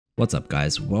What's up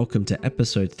guys, welcome to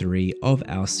episode 3 of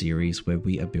our series where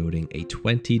we are building a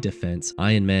 20 defense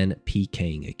Iron Man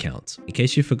PKing account. In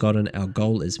case you've forgotten, our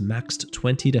goal is maxed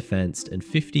 20 defense and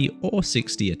 50 or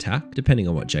 60 attack, depending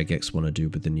on what Jagex want to do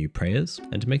with the new prayers.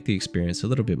 And to make the experience a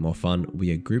little bit more fun,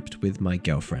 we are grouped with my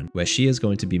girlfriend, where she is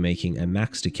going to be making a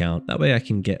maxed account. That way I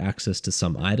can get access to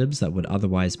some items that would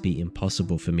otherwise be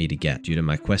impossible for me to get due to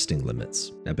my questing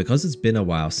limits. Now because it's been a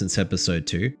while since episode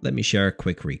 2, let me share a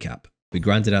quick recap. We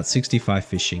grinded out 65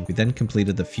 fishing, we then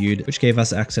completed the feud, which gave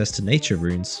us access to nature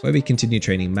runes, where we continue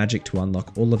training magic to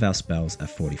unlock all of our spells at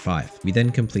 45. We then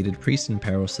completed priest in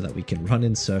peril so that we can run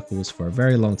in circles for a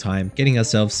very long time, getting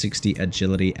ourselves 60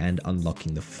 agility and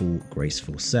unlocking the full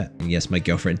graceful set. And yes, my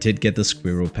girlfriend did get the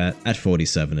squirrel pet at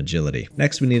 47 agility.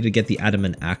 Next, we needed to get the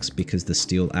adamant axe because the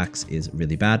steel axe is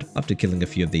really bad. After killing a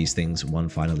few of these things, one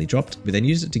finally dropped. We then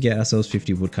used it to get ourselves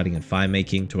 50 woodcutting and fire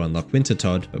making to unlock winter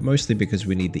Todd, but mostly because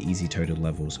we need the easy total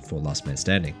levels for last man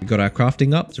standing. We got our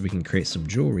crafting up so we can create some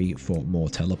jewelry for more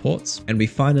teleports, and we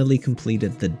finally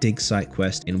completed the dig site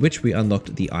quest in which we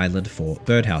unlocked the island for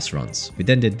birdhouse runs. We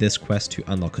then did this quest to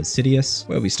unlock Insidious,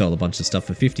 where we stole a bunch of stuff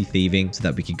for 50 thieving so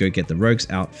that we could go get the rogue's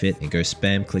outfit and go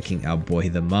spam clicking our boy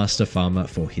the master farmer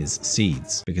for his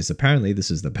seeds, because apparently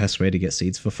this is the best way to get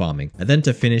seeds for farming. And then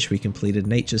to finish, we completed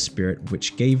Nature Spirit,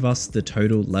 which gave us the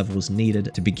total levels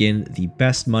needed to begin the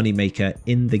best money maker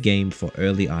in the game for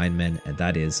early Iron Man, and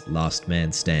that is last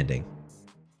man standing.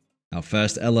 Our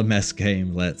first LMS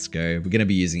game, let's go. We're going to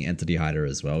be using Entity Hider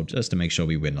as well, just to make sure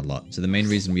we win a lot. So the main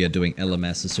reason we are doing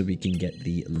LMS is so we can get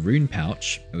the rune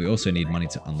pouch, and we also need money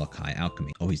to unlock high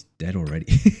alchemy. Oh, he's dead already.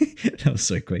 That was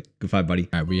so quick. Goodbye, buddy.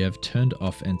 All right, we have turned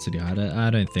off Entity Hider. I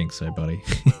don't think so, buddy.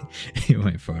 You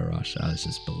went for a rush. It's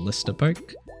just Ballista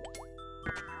Poke.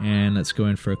 And let's go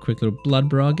in for a quick little Blood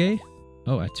Barrage.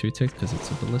 Oh, I 2-ticked because it's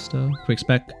a Ballista. Quick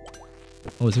spec.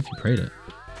 Oh, as if you prayed it.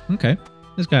 Okay,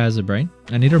 this guy has a brain.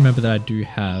 I need to remember that I do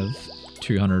have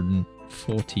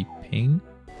 240 ping.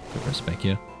 Go for a spec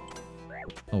here.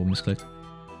 Oh, misclicked.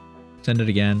 Send it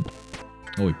again.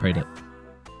 Oh, we prayed it.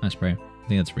 Nice prayer. I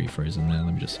think that's refrozen there.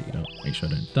 Let me just see it up. Make sure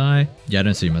I don't die. Yeah, I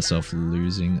don't see myself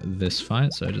losing this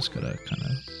fight, so I just gotta kind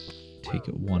of take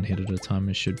it one hit at a time.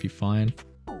 It should be fine.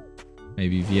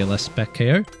 Maybe VLS spec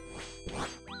KO.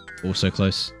 Also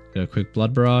close. Go a quick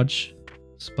blood barrage.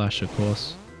 Splash, of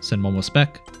course. Send one more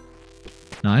spec.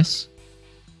 Nice.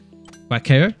 Back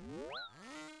KO.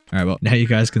 Alright, well, now you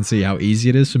guys can see how easy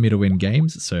it is for me to win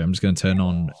games. So I'm just going to turn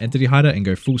on Entity Hider and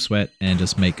go full sweat and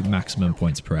just make maximum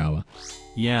points per hour.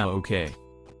 Yeah, okay.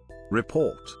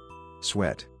 Report.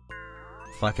 Sweat.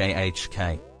 Fuck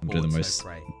AHK. I'm doing the most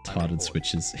retarded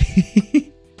switches.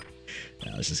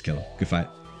 Yeah, let's just kill him. Good fight.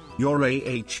 Your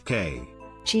AHK.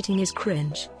 Cheating is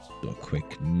cringe. Do a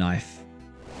quick knife.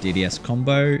 DDS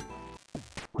combo.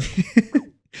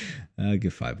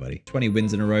 Good fight, buddy. 20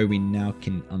 wins in a row we now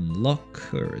can unlock.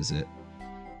 Where is it?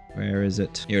 Where is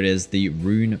it? Here it is, the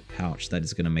rune pouch. That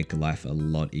is going to make life a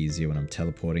lot easier when I'm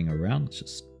teleporting around. Let's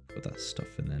just put that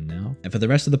stuff in there now. And for the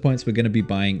rest of the points, we're going to be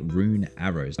buying rune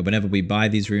arrows. Whenever we buy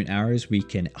these rune arrows, we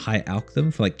can high alch them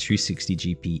for like 260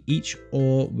 GP each,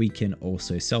 or we can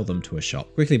also sell them to a shop.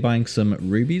 Quickly buying some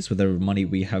rubies with the money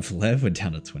we have left. We're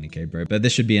down to 20k, bro. But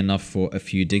this should be enough for a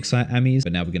few dig site ammies.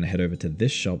 But now we're going to head over to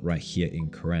this shop right here in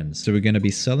Karen. So we're going to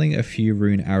be selling a few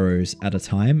rune arrows at a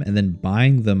time and then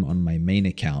buying them on my main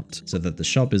account so that the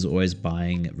shop is always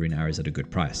buying rune arrows at a good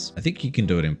price. I think you can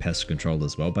do it in pest control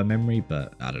as well by memory,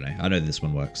 but I don't know. I know this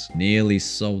one works. Nearly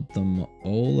sold them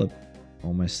all.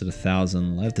 Almost at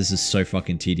 1,000 left. This is so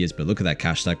fucking tedious, but look at that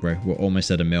cash stack, bro. We're almost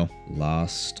at a mil.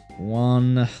 Last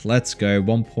one. Let's go.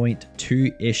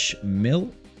 1.2-ish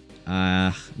mil.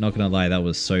 Not gonna lie, that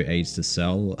was so aged to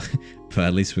sell. But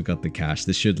at least we got the cash.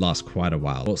 This should last quite a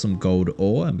while. Bought some gold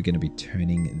ore, and we're going to be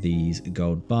turning these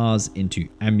gold bars into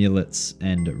amulets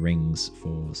and rings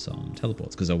for some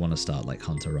teleports, because I want to start like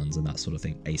hunter runs and that sort of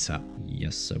thing ASAP.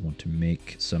 Yes, I want to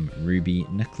make some ruby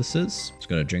necklaces. Just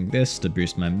got to drink this to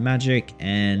boost my magic,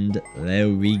 and there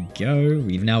we go.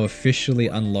 We've now officially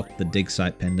unlocked the dig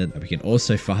site pendant, and we can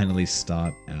also finally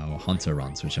start our hunter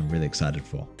runs, which I'm really excited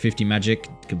for. 50 magic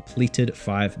completed,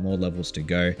 5 more levels to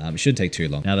go. It shouldn't take too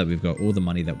long now that we've got all the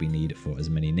money that we need for as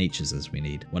many natures as we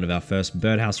need. One of our first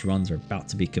birdhouse runs are about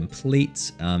to be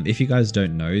complete. If you guys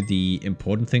don't know, the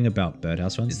important thing about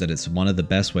birdhouse runs is that it's one of the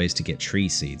best ways to get tree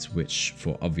seeds, which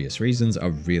for obvious reasons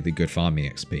are really good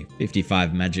farming XP.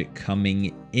 55 magic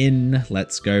coming in.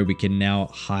 Let's go. We can now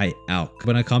high alch.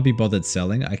 When I can't be bothered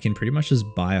selling, I can pretty much just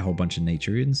buy a whole bunch of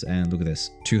nature runes, and look at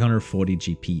this, 240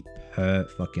 GP per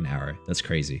fucking arrow. That's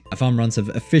crazy. Our farm runs have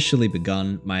officially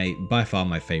begun. By far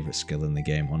my favorite skill in the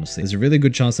game, honestly. There's there's a really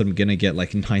good chance that I'm gonna get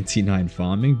like 99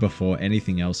 farming before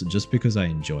anything else just because I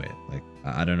enjoy it. Like,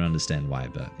 I don't understand why,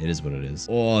 but it is what it is.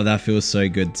 Oh, that feels so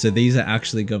good. So these are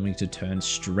actually going to turn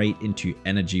straight into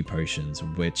energy potions,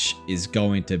 which is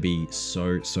going to be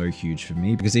so huge for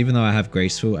me, because even though I have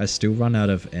graceful, I still run out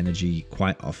of energy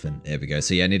quite often. There we go.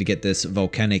 So yeah, I need to get this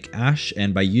volcanic ash,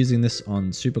 and by using this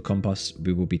on super compost,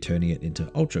 we will be turning it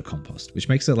into ultra compost, which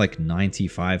makes it like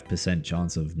 95%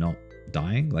 chance of not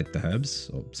dying, like the herbs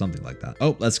or something like that.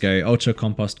 Oh, let's go. Ultra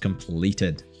compost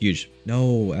completed. Huge.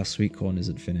 No, our sweet corn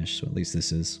isn't finished, so at least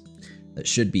this is. That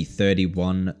should be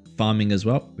 31 farming as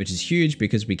well, which is huge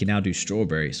because we can now do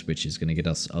strawberries, which is going to get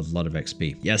us a lot of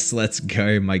XP. Yes, let's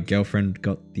go. My girlfriend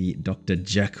got the Dr.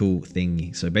 Jekyll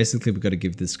thingy. So basically, we've got to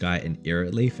give this guy an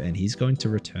Irrit leaf, and he's going to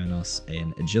return us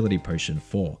an agility potion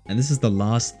 4. And this is the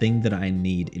last thing that I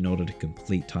need in order to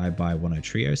complete Tie by 10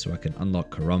 trio, so I can unlock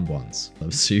Karumbons.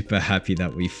 I'm super happy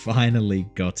that we finally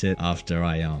got it after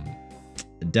I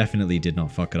definitely did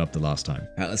not fuck it up the last time.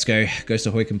 All right, let's go. Ghost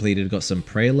Ahoy completed. Got some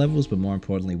prayer levels, but more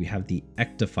importantly, we have the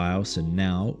Ectophile, so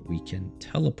now we can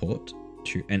teleport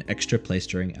to an extra place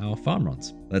during our farm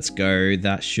runs. Let's go.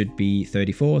 That should be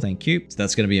 34. Thank you. So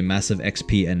that's going to be a massive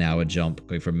XP an hour jump,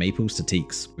 going from maples to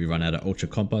teaks. We run out of ultra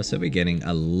compost, so we're getting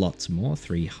a lot more.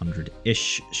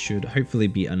 300-ish should hopefully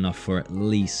be enough for at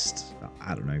least,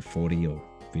 I don't know, 40 or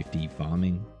 50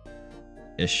 farming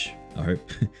ish. I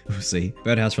hope. We'll see.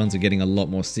 Birdhouse runs are getting a lot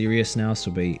more serious now, so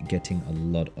we're getting a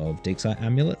lot of dig site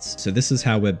amulets. So this is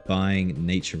how we're buying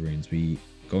nature runes. We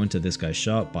go into this guy's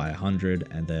shop, buy 100,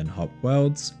 and then hop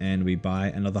worlds, and we buy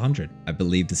another 100. I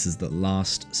believe this is the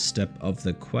last step of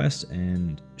the quest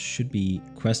and should be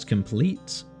quest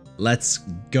complete. Let's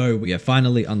go. We have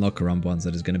finally unlocked Karumbons.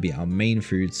 That is going to be our main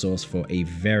food source for a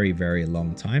very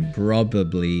long time,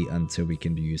 probably until we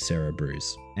can use Sarah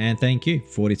Brews. And thank you.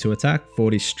 42 attack,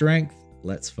 40 strength.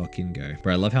 Let's fucking go.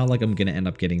 Bro, I love how like I'm gonna end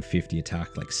up getting 50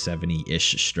 attack, like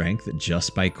 70-ish strength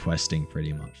just by questing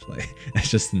pretty much. Like,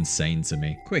 that's just insane to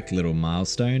me. Quick little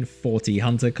milestone, 40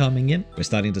 hunter coming in. We're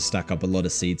starting to stack up a lot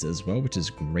of seeds as well, which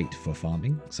is great for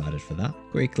farming. Excited for that.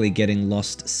 Quickly getting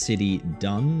Lost City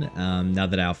done. Now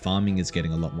that our farming is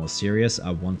getting a lot more serious, I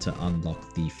want to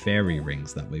unlock the fairy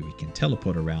rings. That way we can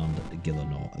teleport around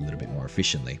Gillinor a little bit more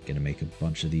efficiently. Gonna make a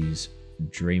bunch of these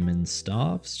Dreamin'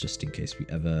 staffs just in case we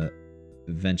ever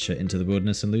venture into the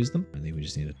wilderness and lose them. I think we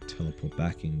just need to teleport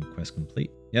back in quest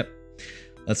complete. Yep.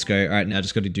 Let's go. All right, now I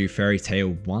just got to do Fairy Tale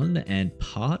 1 and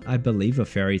part, I believe, of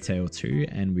Fairy Tale 2,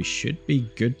 and we should be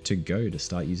good to go to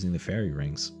start using the fairy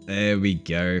rings. There we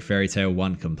go. Fairy Tale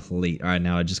 1 complete. All right,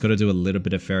 now I just got to do a little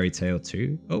bit of Fairy Tale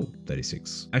 2. Oh,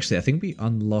 36. Actually, I think we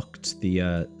unlocked the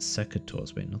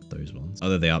secateurs. Wait, not those ones. Oh,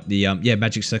 there they are. The yeah,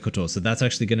 magic secateurs. So that's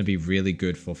actually going to be really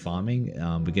good for farming.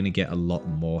 We're going to get a lot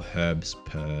more herbs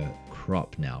per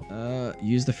crop now.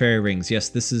 Use the fairy rings. Yes,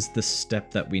 this is the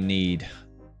step that we need.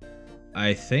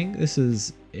 I think this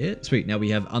is it. Sweet. Now we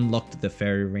have unlocked the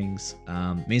fairy rings.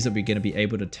 Means that we're going to be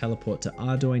able to teleport to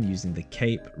Ardoin using the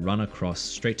cape, run across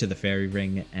straight to the fairy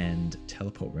ring, and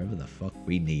teleport wherever the fuck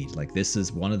we need. Like, this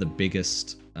is one of the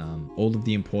biggest, all of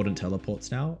the important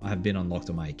teleports now have been unlocked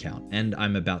on my account. And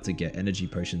I'm about to get energy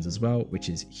potions as well, which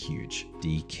is huge.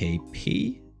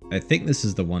 DKP. I think this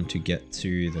is the one to get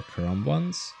to the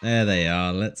Karumbons. There they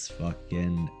are. Let's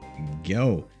fucking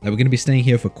go. Now we're going to be staying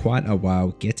here for quite a while,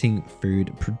 getting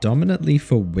food predominantly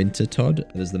for winter Todd.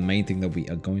 That is the main thing that we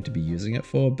are going to be using it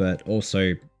for, but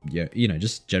also, yeah, you know,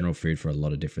 just general food for a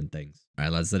lot of different things. All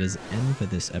right, lads, that is end for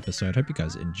this episode. Hope you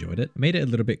guys enjoyed it. Made it a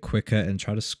little bit quicker and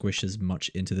try to squish as much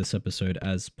into this episode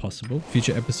as possible.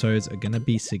 Future episodes are going to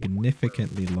be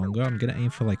significantly longer. I'm going to aim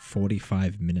for like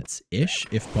 45 minutes-ish,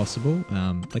 if possible,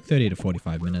 like 30 to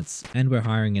 45 minutes. And we're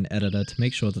hiring an editor to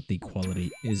make sure that the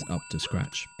quality is up to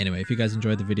scratch. Anyway, if you guys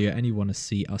enjoyed the video and you want to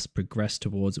see us progress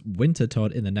towards Winter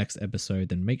Todd in the next episode,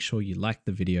 then make sure you like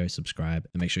the video, subscribe,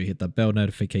 and make sure you hit that bell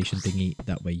notification thingy.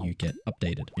 That way you get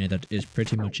updated. And that is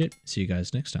pretty much it. See you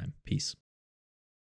guys next time. Peace.